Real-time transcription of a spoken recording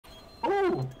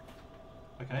Ooh!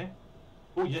 Okay.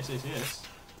 Oh, yes, yes, yes.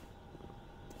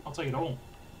 I'll take it all.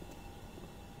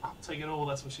 I'll take it all,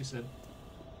 that's what she said.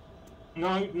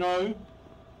 No, no!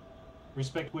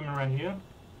 Respect women around here?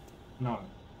 No.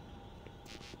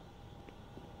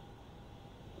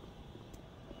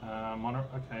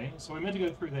 Okay, so we're meant to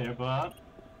go through there, but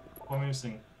what am I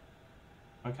missing?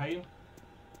 Okay,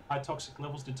 high toxic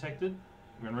levels detected.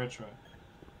 We're in retro.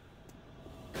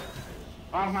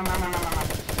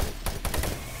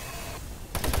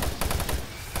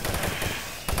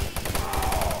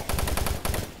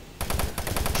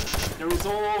 There is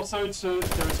also two.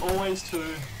 There is always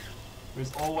two. There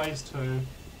is always two.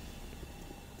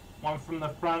 One from the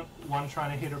front, one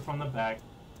trying to hit her from the back.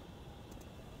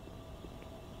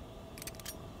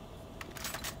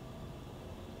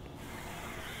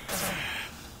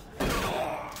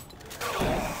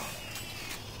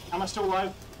 Am I still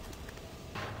alive?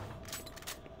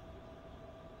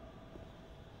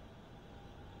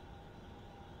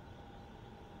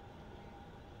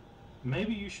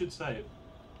 Maybe you should save.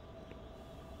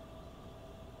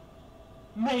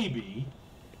 Maybe.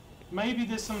 Maybe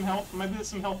there's some health. Maybe there's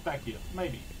some health back here.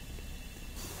 Maybe.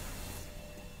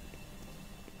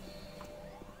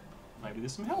 Maybe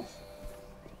there's some health.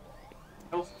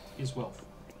 Health is wealth.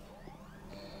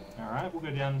 Alright, we'll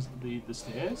go down the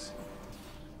stairs.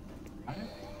 Okay.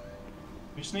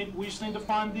 We just need to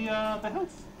find the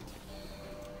health.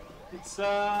 It's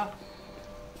around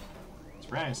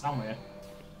somewhere.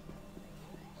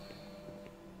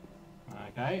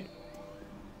 Okay.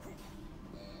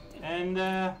 And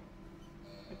okay.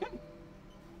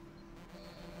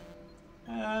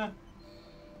 I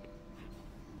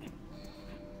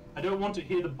don't want to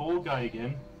hear the bald guy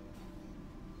again.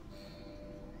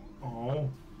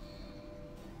 Oh.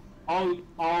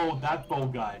 Oh, that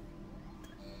bald guy.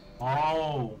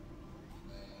 Oh.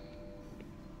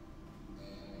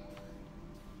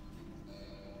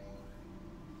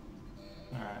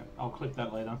 Alright, I'll clip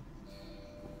that later.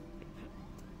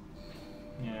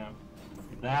 Yeah.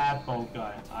 That bald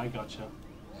guy. I gotcha.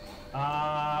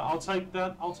 I'll take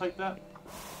that. I'll take that.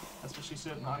 That's what she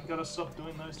said. I gotta stop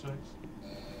doing those tricks.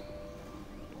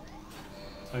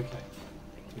 Okay.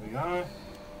 Here we go.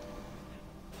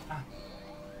 Ah.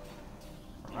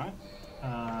 Alright.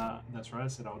 That's right, I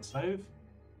said I would save.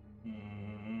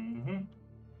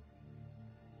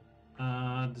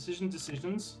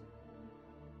 Decisions.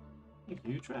 Thank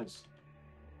you, Trez.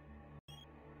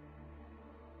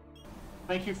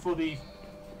 Thank you for the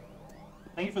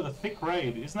thick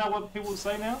raid. Isn't that what people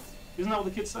say now? Isn't that what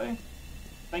the kids say?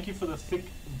 Thank you for the thick,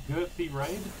 girthy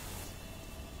raid.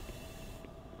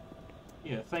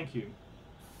 Yeah, thank you.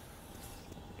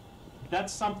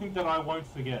 That's something that I won't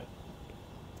forget.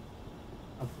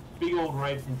 A big old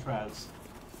raid from Traz.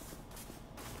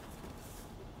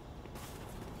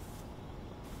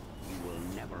 You will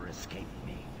never escape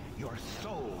me. Your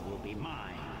soul will be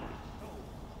mine.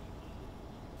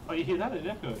 Oh, you hear that? It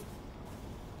echoed.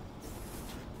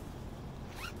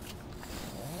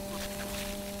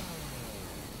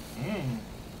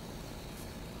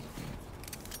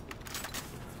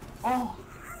 Oh!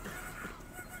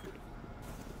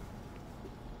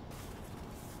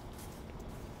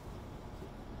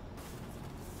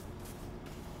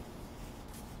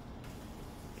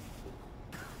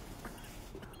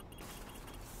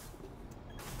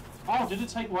 Oh, did it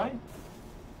take way?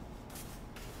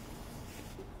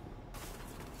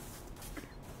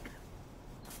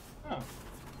 Oh.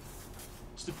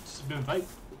 Just a bit of vape.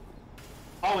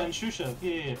 Oh, and Shusha.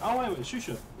 Yeah. Oh, wait,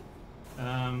 Shusha.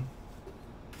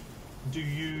 Do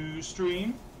you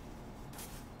stream?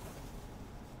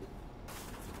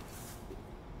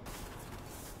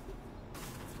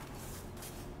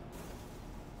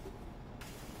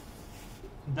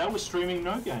 That was streaming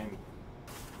No Game.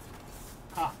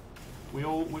 Ha! We've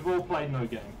all played No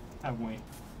Game, haven't we?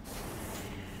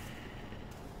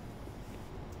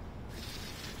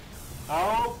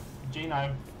 Oh,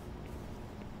 Gino.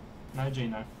 No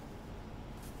Gino.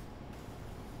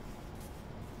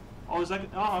 Oh, is that?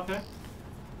 Oh, okay.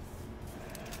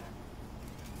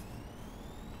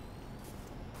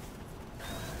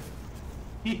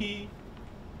 Hee.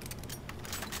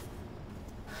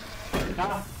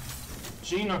 Ah,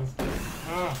 Gino.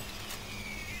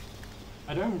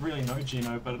 I don't really know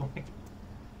Gino, but like,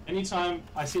 anytime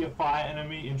I see a fire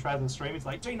enemy in Traz's stream, it's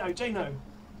like Gino.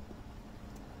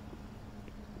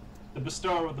 The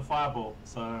bestower of the fireball.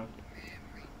 So.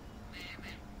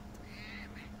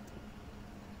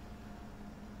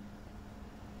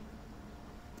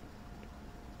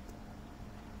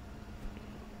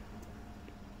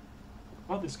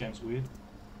 Oh, this game's weird.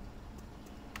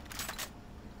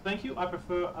 Thank you. I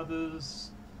prefer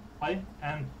others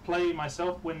play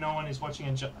myself when no one is watching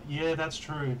and yeah, that's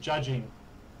true. Judging.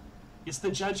 It's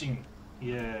the judging.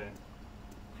 Yeah.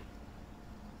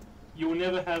 You will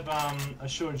never have a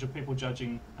shortage of people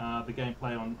judging the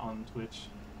gameplay on Twitch,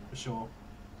 for sure.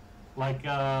 Like,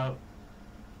 oh,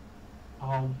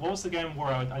 what was the game where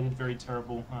I did very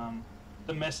terrible?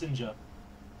 The Messenger.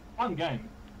 Fun game.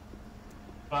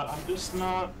 But I'm just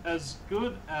not as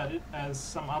good at it as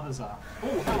some others are.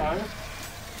 Oh, hello.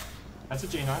 That's a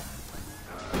Geno.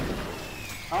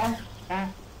 Oh,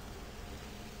 ah.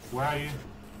 Where are you?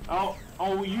 Oh,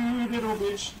 oh, you little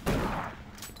bitch.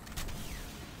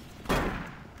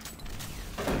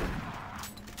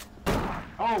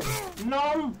 Oh,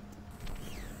 no!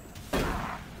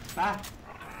 Ah.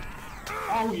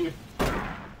 Oh, you.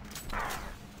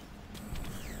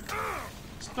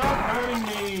 Stop hurting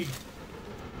me!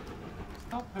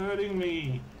 Stop hurting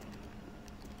me!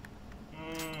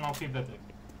 I'll keep that thing.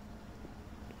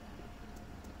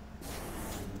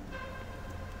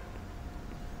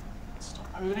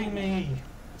 Stop hurting me!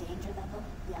 Danger level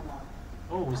yellow.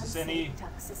 Oh, is this any...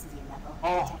 Toxicity level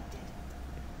Oh! detected.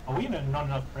 Are we in a not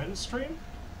enough credit stream?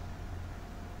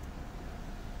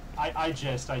 I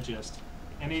jest.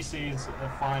 NEC is a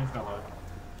fine fellow.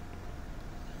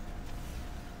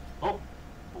 Oh!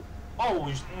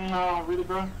 Oh, no, really,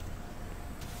 bro?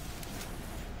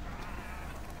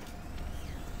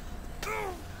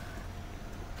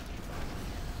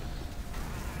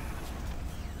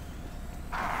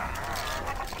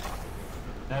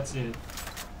 That's it.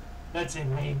 That's it,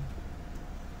 mate.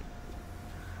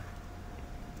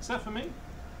 Is that for me?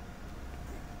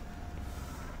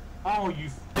 Oh, you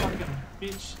fucking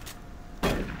bitch.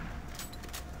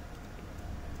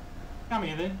 Come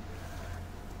here, then.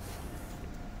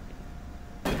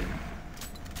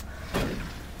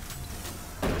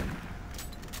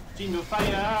 Geno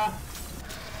fire!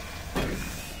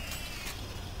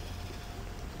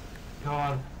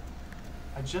 God.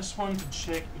 I just wanted to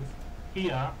check if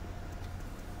here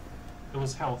there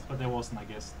was health, but there wasn't, I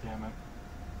guess. Damn it.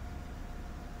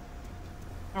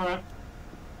 Alright.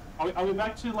 Are we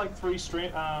back to like three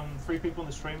people in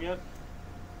the stream yet?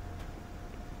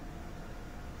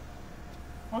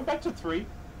 Are we back to 3?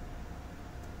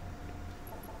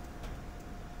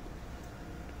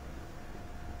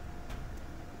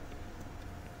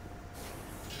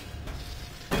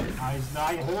 Nice,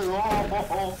 nice.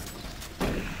 Oh.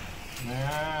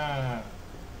 Yeah.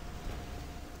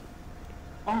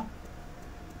 Oh.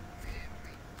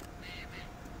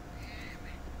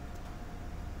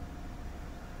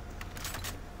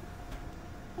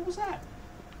 What was that?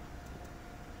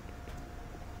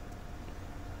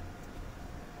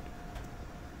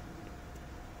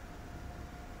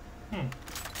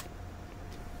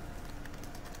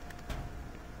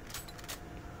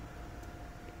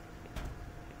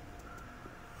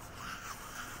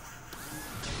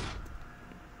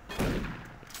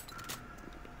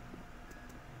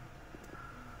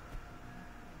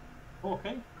 Oh,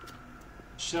 okay.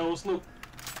 Shells, look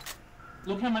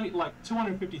how many, like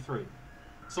 253.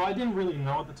 So I didn't really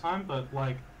know at the time, but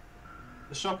like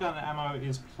the shotgun ammo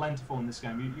is plentiful in this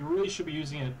game. You really should be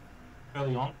using it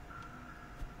early on.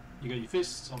 You got your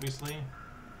fists, obviously.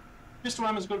 Pistol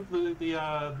ammo is good for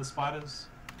the spiders.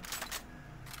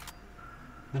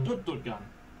 The Dut gun.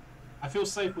 I feel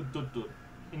safe with Dut.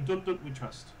 In Dut we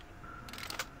trust.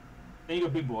 Then you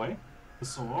got Big Boy, the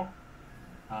saw.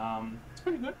 It's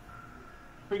pretty good.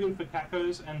 Pretty good for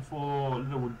cacos and for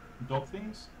little dog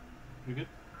things. Pretty good.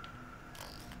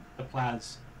 The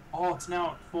Plaz. Oh, it's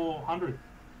now at 400.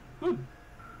 Good.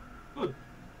 Good.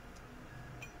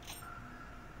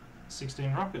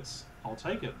 16 rockets. I'll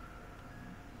take it.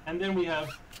 And then we have...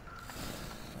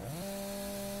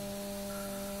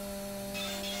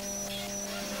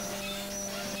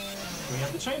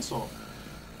 the chainsaw.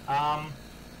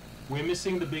 We're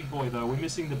missing the big boy though. We're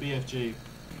missing the BFG.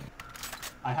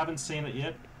 I haven't seen it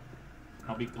yet.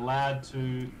 I'll be glad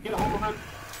to get a hold of it.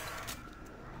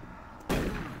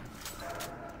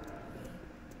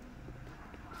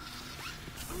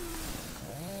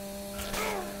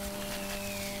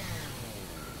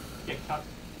 Get cut.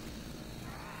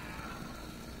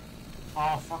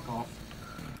 Oh, fuck off.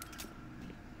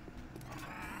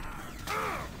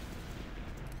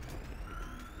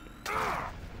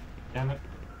 Damn it.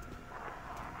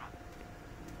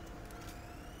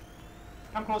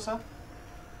 Come closer.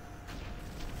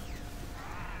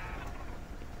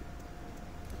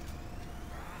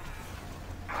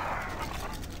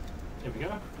 There we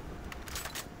go.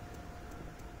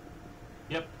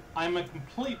 Yep, I'm a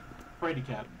complete fraidy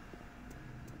cat.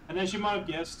 And as you might have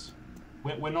guessed,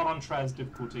 We're not on Traz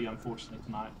difficulty, unfortunately,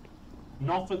 tonight.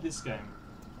 Not for this game.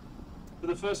 For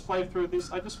the first playthrough of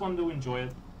this, I just wanted to enjoy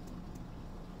it.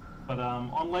 But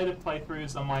on later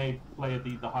playthroughs, I might play at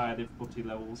the higher difficulty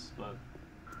levels, but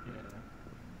yeah.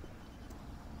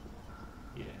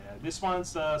 Yeah, this one's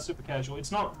super casual.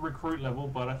 It's not recruit level,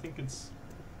 but I think it's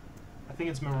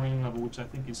Marine level, which I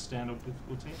think is standard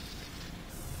difficulty.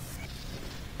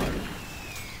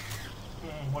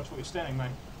 Watch where you're standing,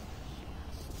 mate.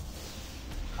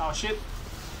 Oh shit!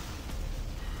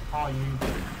 Oh, you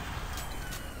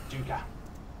Duca.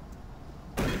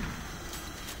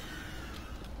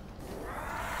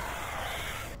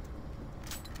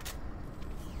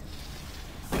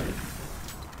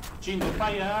 Jingle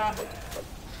fire!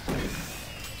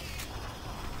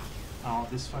 Oh,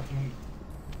 this fucking...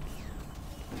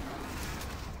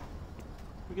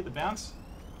 We get the bounce?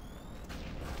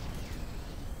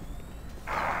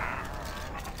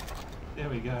 There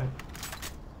we go.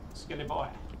 Skelly boy.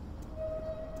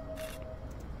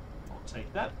 I'll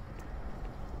take that.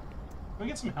 Can we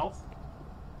get some health?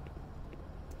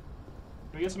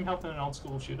 Can we get some health in an old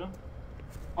school shooter?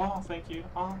 Oh, thank you.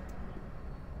 Oh.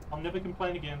 I'll never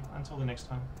complain again until the next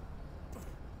time.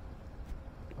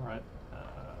 Alright.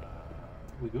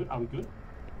 We good? Are we good?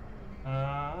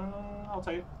 I'll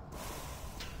take it.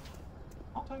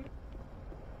 I'll take it.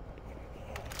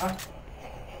 Ah.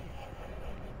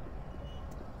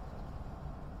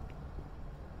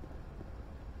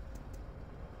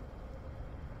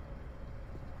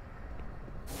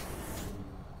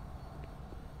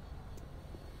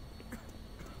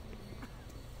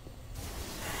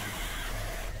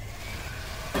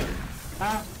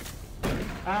 Ah!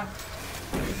 Ah!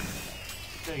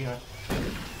 There you go. Are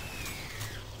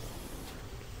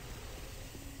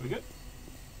we good?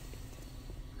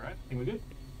 Right, I think we're good.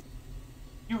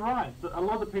 You're right, a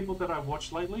lot of the people that I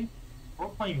watched lately are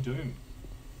all playing Doom.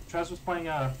 Traz was playing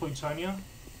Plutonia.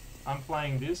 I'm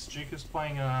playing this. Juka's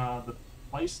playing the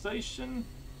PlayStation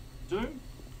Doom.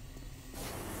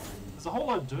 There's a whole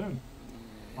lot of Doom.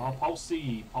 Oh,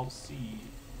 Pulsey.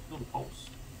 Feel the pulse.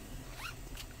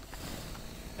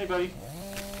 Hey, buddy.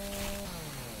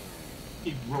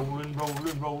 Keep rolling.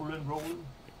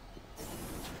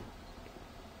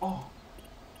 Oh.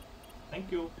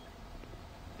 Thank you.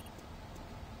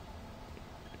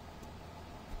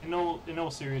 In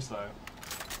all serious though,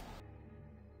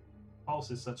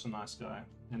 Pulse is such a nice guy,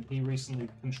 and he recently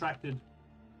contracted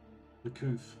the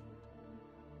coof.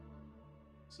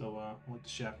 So I'd like to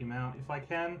shout him out if I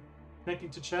can. Connecting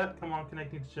to chat. Come on,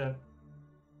 connecting to chat.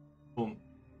 Boom.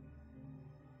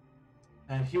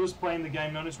 And he was playing the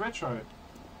game known as Retro.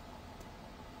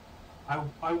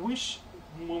 I wish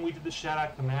when we did the shout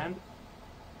out command,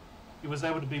 it was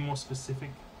able to be more specific.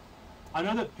 I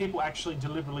know that people actually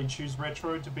deliberately choose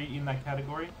Retro to be in that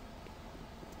category.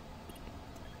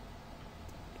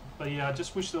 But yeah, I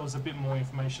just wish there was a bit more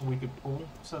information we could pull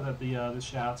so that the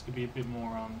shout outs could be a bit more,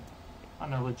 I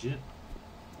don't know, legit.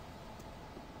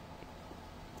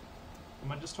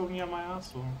 Am I just talking out my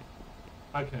ass or?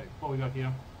 Okay, what we got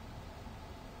here?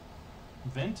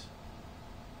 Vent.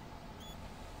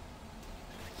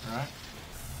 Alright.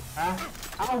 Ah!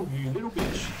 Ow, you little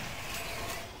bitch!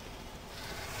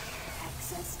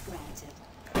 Access granted.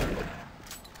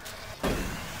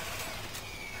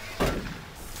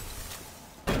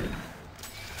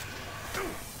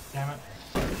 Damn it.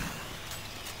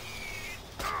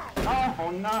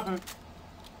 Oh no!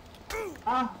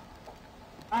 Ah!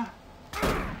 Ah!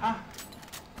 Ah!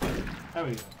 There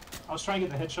we go. I was trying to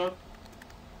get the headshot.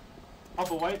 Oh,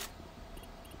 but wait.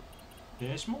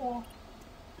 There's more.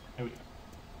 There we go.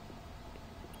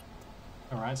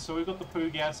 Alright, so we've got the poo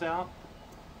gas out.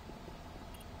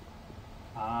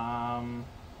 I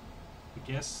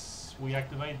guess we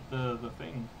activate the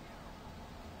thing.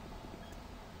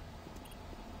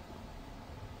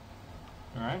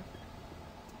 Alright.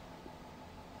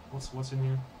 What's in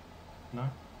here? No?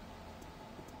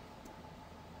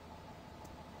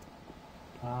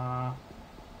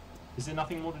 Is there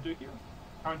nothing more to do here?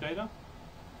 Current data?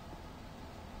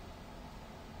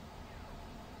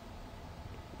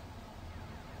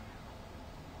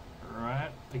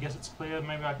 Alright, I guess it's clear.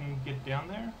 Maybe I can get down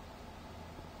there?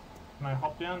 Can I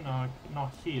hop down? No,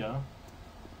 not here.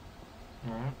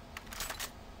 Alright.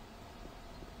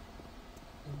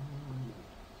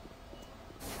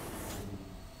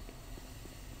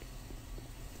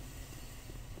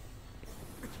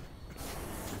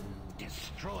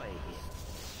 Destroy him.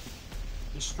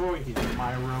 Destroy him,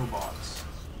 my robots.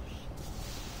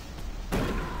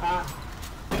 Ah!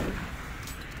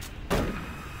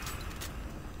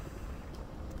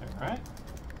 Alright.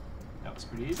 That was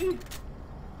pretty easy.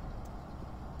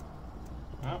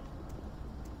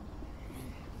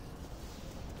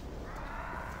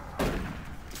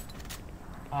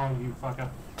 Oh, you fucker.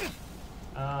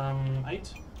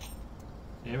 8.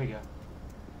 There we go.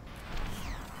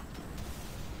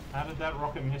 How did that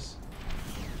rocket miss?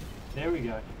 There we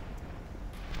go.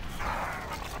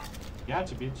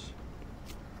 Gotcha, bitch.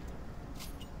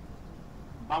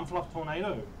 Bumfluff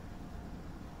tornado.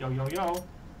 Yo, yo, yo.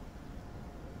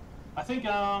 I think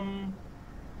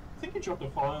you dropped a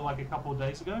follow like a couple of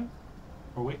days ago,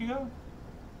 or a week ago.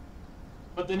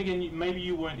 But then again, maybe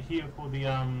you weren't here for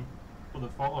the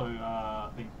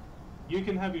follow thing. You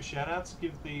can have your shoutouts.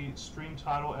 Give the stream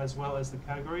title as well as the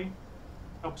category.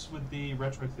 Helps with the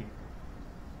retro thing.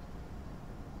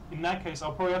 In that case,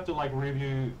 I'll probably have to like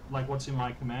review like what's in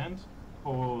my command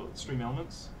for stream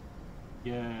elements.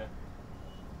 Yeah.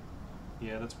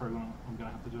 Yeah, that's probably what I'm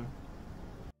gonna have to do.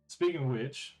 Speaking of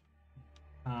which,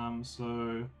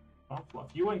 so Fluff,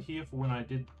 you weren't here for when I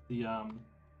did the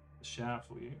shout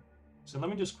for you. So let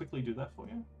me just quickly do that for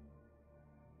you.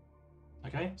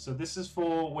 Okay, so this is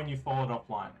for when you followed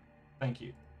offline. Thank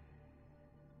you.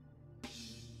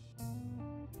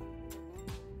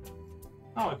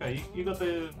 Oh, okay, you got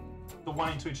the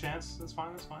 1 in 2 chance. That's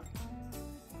fine, that's fine.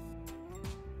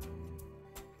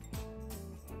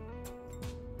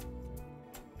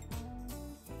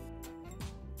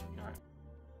 Alright.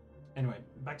 Anyway,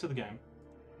 back to the game.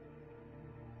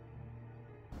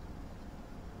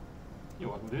 You're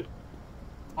welcome, dude.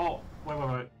 Oh,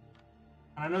 wait.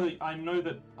 And I know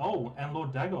that. Oh, and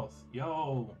Lord Dagoth.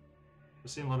 Yo, we're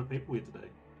seeing a lot of people here today.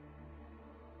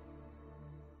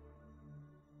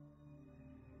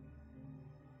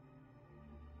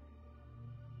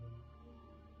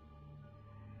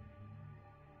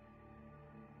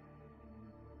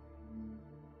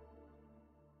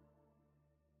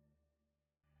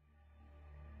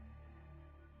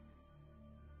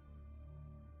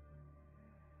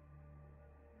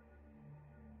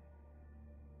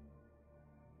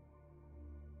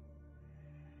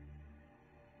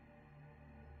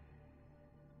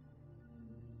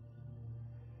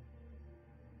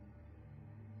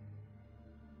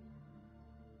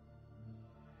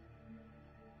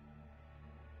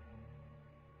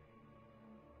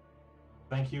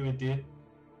 Thank you, it did.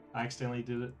 I accidentally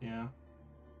did it, yeah.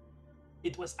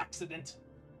 It was accident.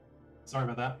 Sorry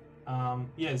about that.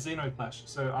 Yeah, Xeno Clash.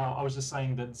 So I was just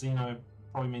saying that Xeno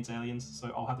probably means aliens,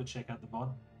 so I'll have to check out the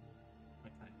VOD.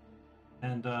 Okay.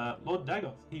 And Lord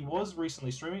Dagoth, he was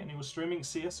recently streaming, and he was streaming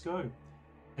CSGO.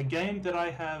 A game that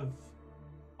I have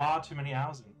far too many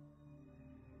hours in.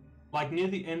 Like, near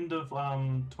the end of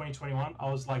 2021, I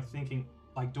was like thinking,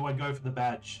 like, do I go for the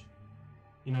badge?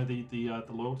 You know, the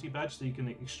loyalty badge that you can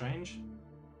exchange.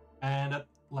 And at,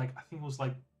 like, I think it was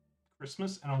like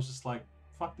Christmas, and I was just like,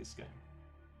 fuck this game.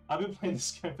 I've been playing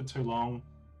this game for too long.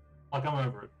 Like, I'm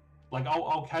over it. Like,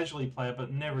 I'll casually play it,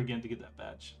 but never again to get that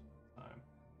badge. So,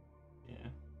 yeah.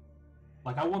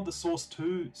 Like, I want the Source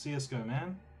 2 CSGO,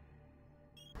 man.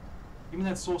 Give me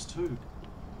that Source 2.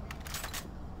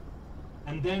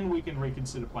 And then we can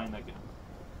reconsider playing that game.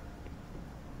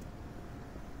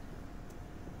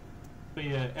 But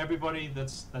yeah, everybody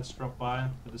that's dropped by,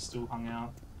 that has still hung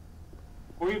out,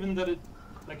 or even that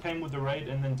came with the raid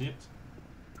and then dipped,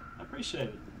 I appreciate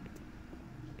it.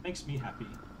 Makes me happy.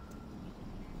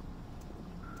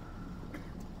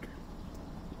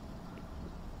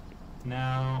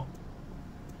 Now,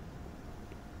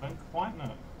 I don't quite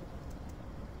know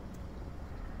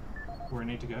where I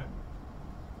need to go.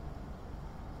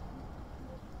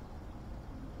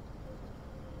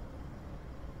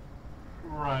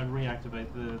 Right,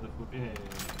 reactivate the foot. Yeah.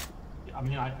 I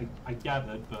mean, I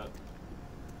gathered, but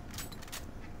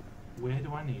where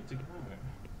do I need to go?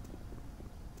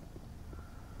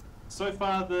 So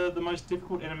far, the most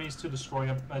difficult enemies to destroy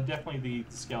are definitely the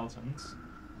skeletons,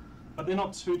 but they're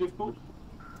not too difficult.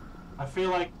 I feel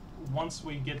like once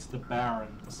we get to the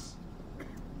Barons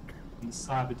and the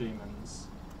Cyber Demons,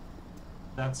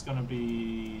 that's going to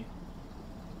be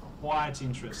quite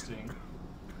interesting.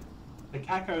 The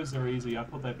Cacos are easy. I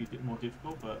thought they'd be a bit more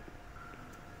difficult, but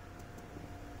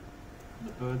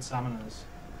the bird summoners.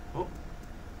 Oh,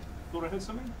 thought I heard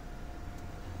something.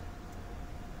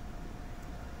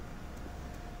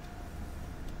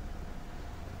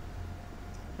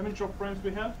 How many drop frames do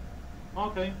we have? Oh,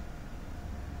 okay,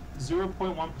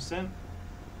 0.1%.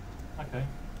 Okay,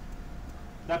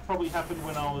 that probably happened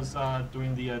when I was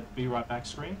doing the Be Right Back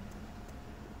screen.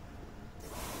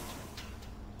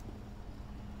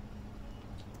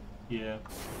 Yeah.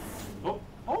 Oh!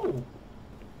 Oh!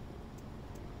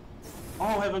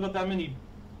 Oh, have I got that many?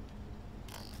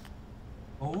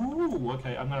 Oh,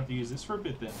 okay. I'm gonna have to use this for a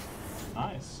bit then.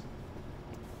 Nice.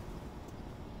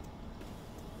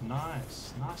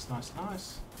 Nice. Nice, nice,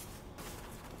 nice.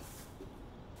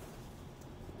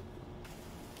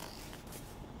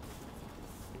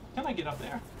 Can I get up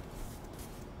there?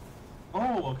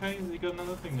 Oh, okay, you got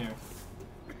another thing there.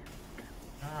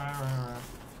 Alright.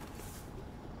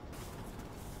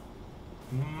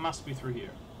 Must be through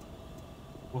here.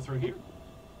 Or through here?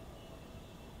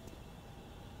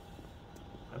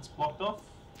 That's blocked off.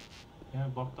 Yeah,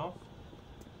 blocked off.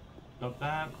 Got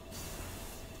that.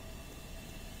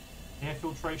 Air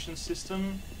filtration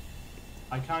system.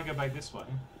 I can't go back this way.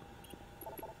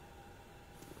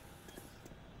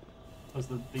 Because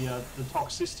the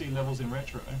toxicity levels in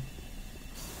retro.